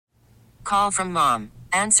Call from mom.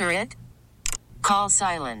 Answer it. Call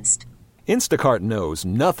silenced. Instacart knows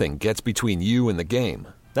nothing gets between you and the game.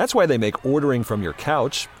 That's why they make ordering from your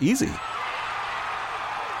couch easy.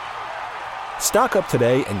 Stock up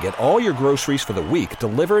today and get all your groceries for the week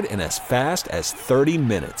delivered in as fast as 30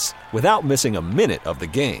 minutes without missing a minute of the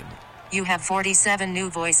game. You have 47 new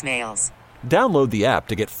voicemails. Download the app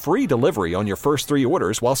to get free delivery on your first 3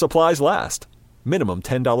 orders while supplies last. Minimum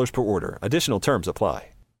 $10 per order. Additional terms apply.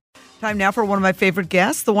 Time now for one of my favorite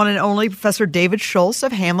guests, the one and only Professor David Schultz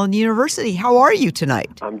of Hamline University. How are you tonight?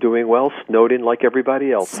 I'm doing well, snowed in like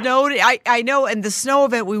everybody else. Snowed, I know, and the snow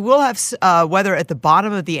event, we will have weather at the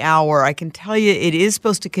bottom of the hour. I can tell you it is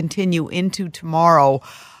supposed to continue into tomorrow.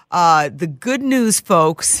 The good news,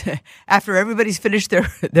 folks, after everybody's finished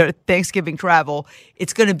their Thanksgiving travel,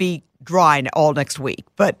 it's going to be dry all next week,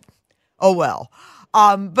 but oh well.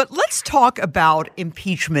 But let's talk about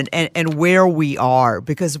impeachment and where we are,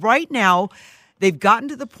 because right now they've gotten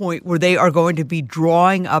to the point where they are going to be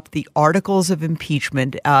drawing up the articles of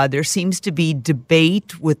impeachment. There seems to be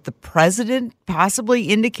debate with the president possibly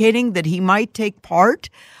indicating that he might take part.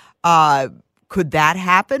 Could that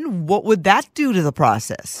happen? What would that do to the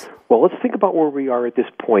process? Well, let's think about where we are at this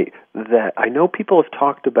point. That I know people have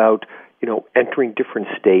talked about, entering different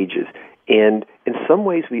stages. And in some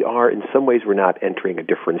ways we are, in some ways we're not entering a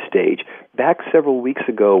different stage. Back several weeks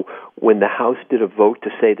ago, when the House did a vote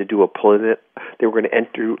to say to do they were going to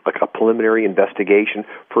enter a preliminary investigation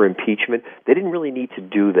for impeachment. They didn't really need to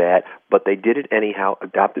do that, but they did it anyhow.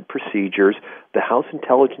 Adopted procedures. The House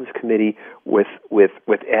Intelligence Committee with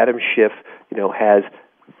Adam Schiff, has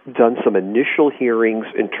done some initial hearings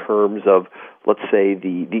in terms of, let's say,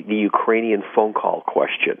 the Ukrainian phone call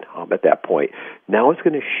question at that point. Now it's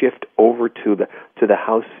going to shift over to the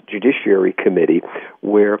House Judiciary Committee,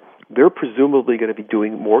 where they're presumably going to be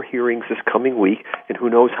doing more hearings this coming week, and who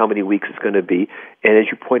knows how many weeks it's going to be. And as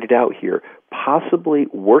you pointed out here, possibly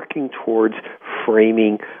working towards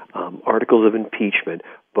framing articles of impeachment.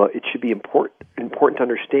 But it should be important to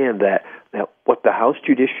understand that what the House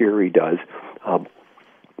Judiciary does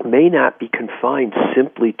may not be confined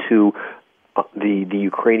simply to the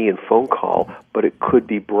Ukrainian phone call, but it could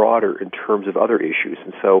be broader in terms of other issues.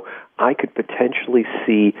 And so I could potentially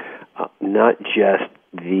see not just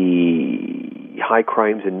the high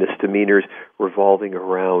crimes and misdemeanors revolving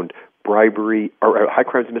around bribery, or high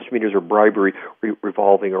crimes and misdemeanors or bribery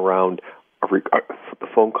revolving around the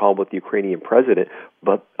phone call with the Ukrainian president,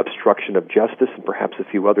 but obstruction of justice and perhaps a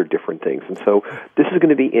few other different things. And so this is going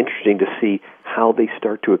to be interesting to see how they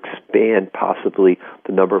start to expand possibly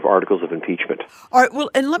the number of articles of impeachment. All right. Well,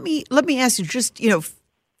 and let me ask you just,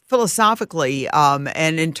 philosophically,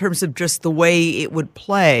 and in terms of just the way it would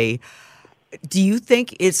play, do you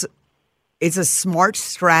think it's a smart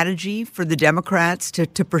strategy for the Democrats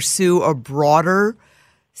to pursue a broader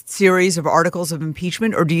series of articles of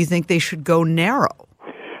impeachment, or do you think they should go narrow?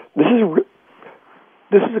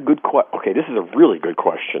 This is a good question. Okay, this is a really good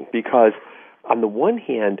question, because on the one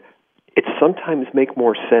hand, it sometimes makes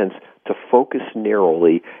more sense to focus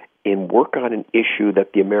narrowly and work on an issue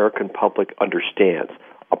that the American public understands,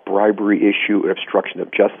 a bribery issue, an obstruction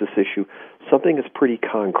of justice issue, something that's pretty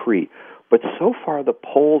concrete. But so far, the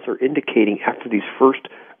polls are indicating after these first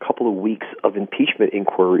couple of weeks of impeachment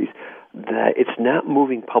inquiries that it's not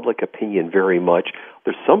moving public opinion very much.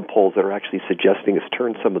 There's some polls that are actually suggesting it's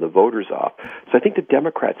turned some of the voters off. So I think the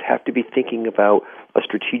Democrats have to be thinking about a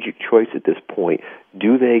strategic choice at this point.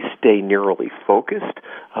 Do they stay narrowly focused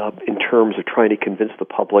in terms of trying to convince the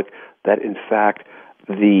public that, in fact,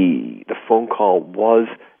 the phone call was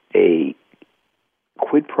a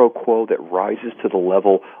quid pro quo that rises to the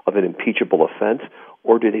level of an impeachable offense?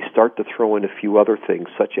 Or do they start to throw in a few other things,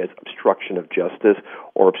 such as obstruction of justice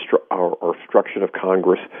or obstruction of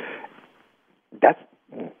Congress? That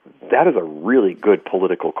is a really good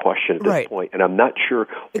political question at this point, and I'm not sure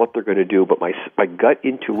what they're going to do. But my gut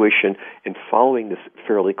intuition in following this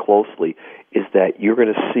fairly closely is that you're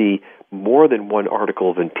going to see more than one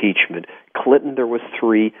article of impeachment. Clinton, there was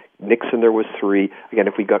 3. Nixon, there was 3. Again,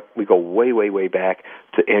 if we go way, way, way back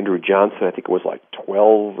to Andrew Johnson, I think it was like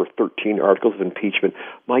 12 or 13 articles of impeachment.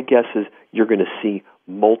 My guess is you're going to see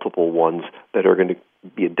multiple ones that are going to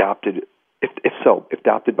be adopted, if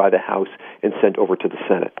adopted by the House and sent over to the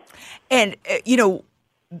Senate. And,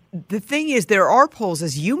 the thing is, there are polls,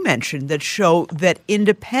 as you mentioned, that show that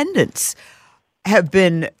independents have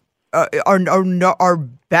been are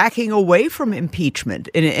backing away from impeachment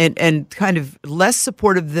and kind of less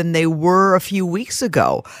supportive than they were a few weeks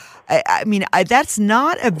ago. I mean, that's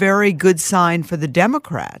not a very good sign for the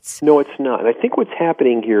Democrats. No, it's not. And I think what's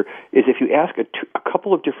happening here is if you ask a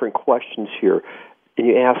couple of different questions here, and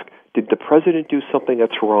you ask, did the president do something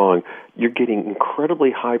that's wrong? You're getting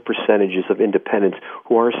incredibly high percentages of independents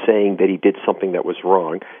who are saying that he did something that was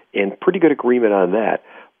wrong, and pretty good agreement on that.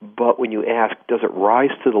 But when you ask, does it rise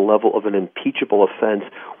to the level of an impeachable offense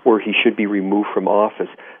where he should be removed from office,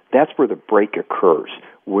 that's where the break occurs,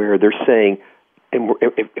 where they're saying, and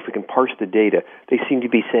if we can parse the data, they seem to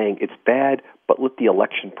be saying it's bad, but let the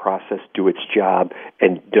election process do its job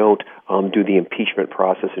and don't do the impeachment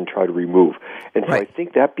process and try to remove. And so I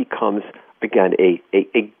think that becomes, again,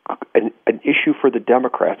 an issue for the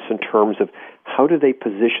Democrats in terms of how do they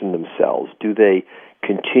position themselves? Do they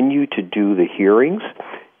continue to do the hearings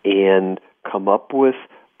and come up with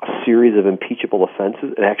a series of impeachable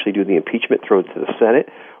offenses and actually do the impeachment, throw it to the Senate,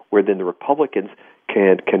 where then the Republicans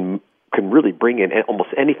can really bring in almost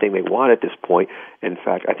anything they want at this point. In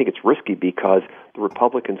fact, I think it's risky because the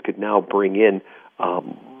Republicans could now bring in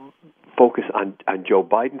focus on Joe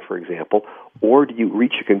Biden, for example, or do you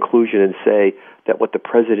reach a conclusion and say that what the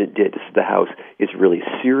president did to the House is really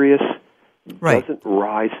serious, doesn't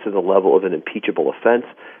rise to the level of an impeachable offense?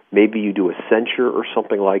 Maybe you do a censure or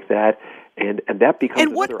something like that, and that becomes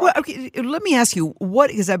another option. Okay, let me ask you,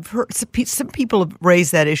 because I've heard some people have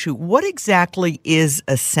raised that issue. What exactly is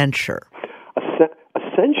a censure? A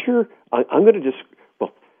censure, I'm going to just,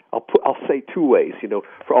 I'll say two ways.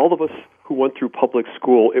 For all of us who went through public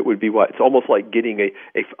school, it would be what? It's almost like getting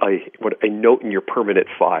a note in your permanent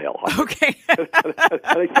file. Okay. And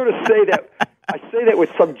I sort of say that. I say that with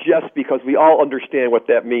some jest because we all understand what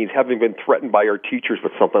that means, having been threatened by our teachers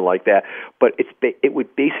with something like that. But it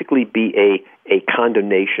would basically be a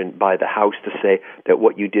condemnation by the House to say that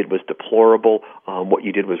what you did was deplorable, what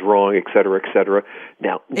you did was wrong, et cetera, et cetera.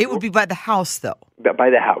 Now, it would be by the House, though.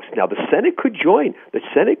 By the House. Now, the Senate could join. The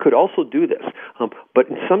Senate could also do this. But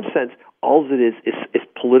in some sense, all it is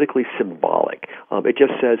politically symbolic. It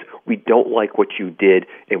just says we don't like what you did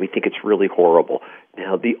and we think it's really horrible.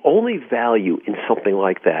 Now, the only value in something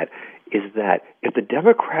like that is that if the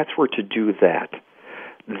Democrats were to do that,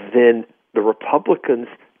 then the Republicans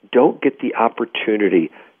don't get the opportunity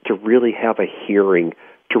to really have a hearing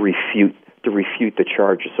to refute the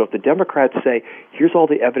charges. So if the Democrats say, here's all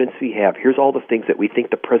the evidence we have, here's all the things that we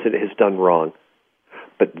think the president has done wrong,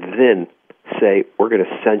 but then say, we're going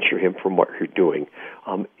to censure him from what you're doing,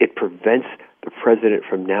 it prevents the president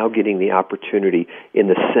from now getting the opportunity in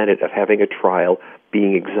the Senate of having a trial,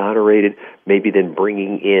 being exonerated, maybe then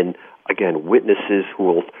bringing in, again, witnesses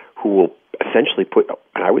who will essentially put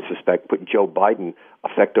Joe Biden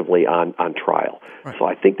effectively on trial. Right. So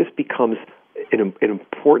I think this becomes an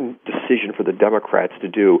important decision for the Democrats to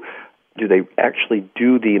do. Do they actually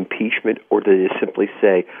do the impeachment, or do they simply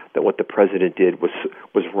say that what the president did was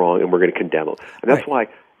wrong and we're going to condemn him? And that's why,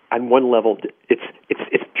 on one level,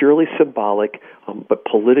 it's purely symbolic, but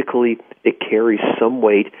politically it carries some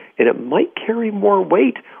weight, and it might carry more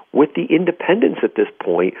weight with the independents at this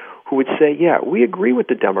point, who would say, yeah, we agree with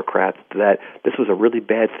the Democrats that this was a really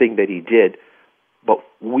bad thing that he did, but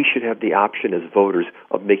we should have the option as voters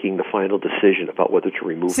of making the final decision about whether to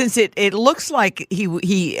remove him. Since it looks like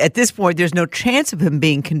he at this point, there's no chance of him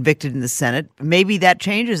being convicted in the Senate. Maybe that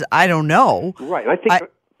changes. I don't know. Right.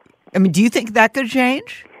 I mean, do you think that could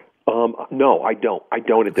change? No, I don't. I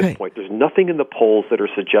don't at this point. There's nothing in the polls that are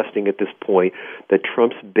suggesting at this point that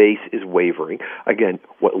Trump's base is wavering. Again,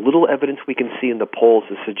 what little evidence we can see in the polls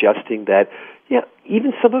is suggesting that,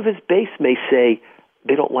 even some of his base may say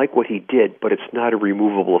they don't like what he did, but it's not a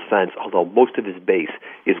removable offense, although most of his base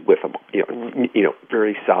is with him,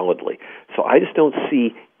 very solidly. So I just don't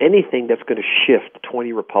see anything that's going to shift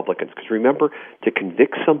 20 Republicans. Because remember, to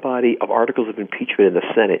convict somebody of articles of impeachment in the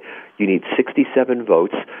Senate, you need 67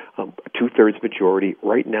 votes, a two-thirds majority.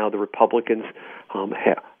 Right now, the Republicans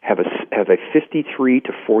have a 53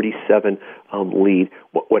 to 47 lead.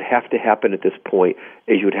 What would have to happen at this point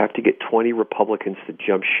is you would have to get 20 Republicans to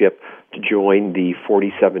jump ship to join the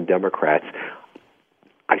 47 Democrats.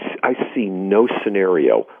 I see no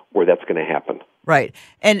scenario where that's going to happen. Right.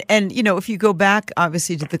 And if you go back,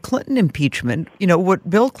 obviously, to the Clinton impeachment, what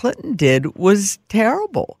Bill Clinton did was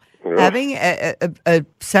terrible. Yeah. Having a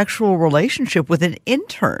sexual relationship with an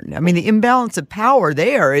intern. I mean, the imbalance of power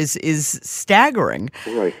there is staggering.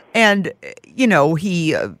 Right. And, he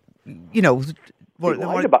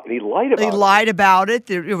lied about it.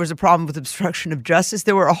 There was a problem with obstruction of justice.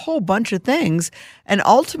 There were a whole bunch of things. And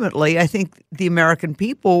ultimately, I think the American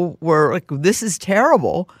people were like, this is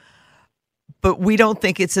terrible, but we don't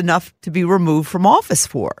think it's enough to be removed from office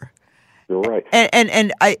for. You're right.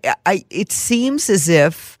 And I it seems as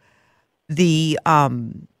if the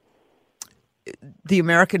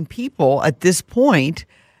American people at this point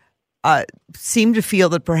seemed to feel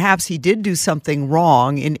that perhaps he did do something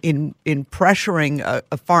wrong in pressuring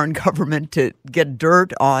a foreign government to get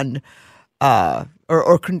dirt on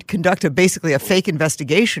or conduct basically a fake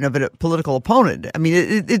investigation of a political opponent. I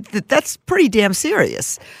mean, that's pretty damn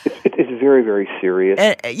serious. It's very, very serious.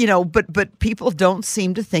 But people don't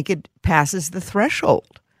seem to think it passes the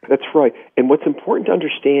threshold. That's right. And what's important to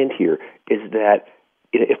understand here is that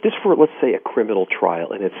if this were, let's say, a criminal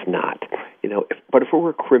trial, and it's not, but if it were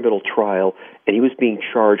a criminal trial and he was being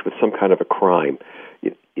charged with some kind of a crime,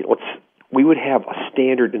 we would have a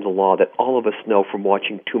standard in the law that all of us know from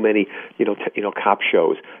watching too many, cop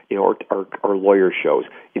shows, or lawyer shows,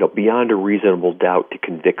 beyond a reasonable doubt to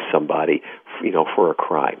convict somebody, for a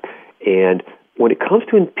crime. And when it comes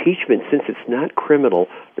to impeachment, since it's not criminal,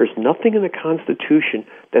 there's nothing in the Constitution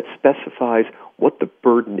that specifies what the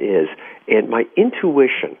burden is. And my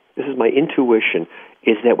intuition,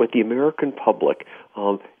 is that with the American public,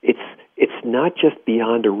 it's not just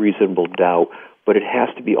beyond a reasonable doubt, but it has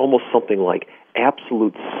to be almost something like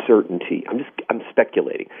absolute certainty. I'm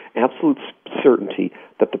speculating. Absolute certainty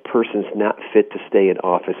that the person's not fit to stay in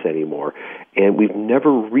office anymore. And we've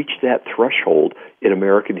never reached that threshold in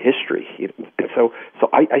American history. And so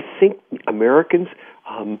I think Americans...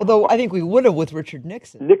 although I think we would have with Richard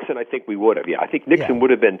Nixon. I think we would have, yeah. I think Nixon would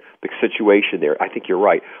have been the situation there. I think you're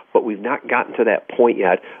right. But we've not gotten to that point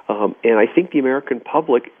yet. And I think the American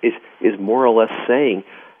public is more or less saying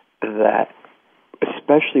that,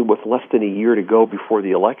 especially with less than a year to go before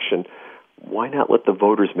the election, why not let the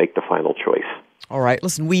voters make the final choice? All right.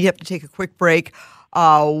 Listen, we have to take a quick break.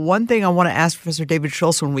 One thing I want to ask Professor David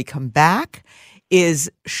Schultz when we come back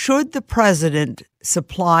is, should the president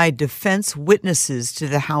supply defense witnesses to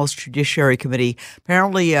the House Judiciary Committee?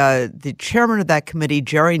 Apparently, the chairman of that committee,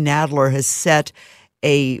 Jerry Nadler, has set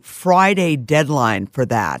a Friday deadline for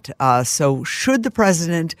that. So should the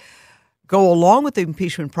president go along with the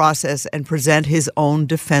impeachment process and present his own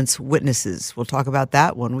defense witnesses? We'll talk about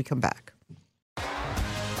that when we come back.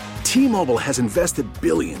 T-Mobile has invested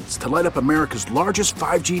billions to light up America's largest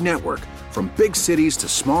 5G network, from big cities to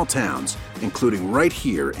small towns, including right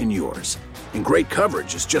here in yours. And great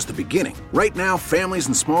coverage is just the beginning. Right now, families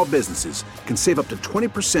and small businesses can save up to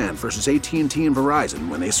 20% versus AT&T and Verizon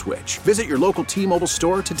when they switch. Visit your local T-Mobile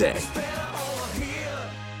store today.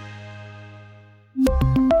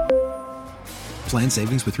 Plan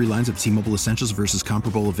savings with 3 lines of T-Mobile Essentials versus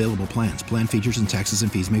comparable available plans. Plan features and taxes and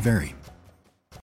fees may vary.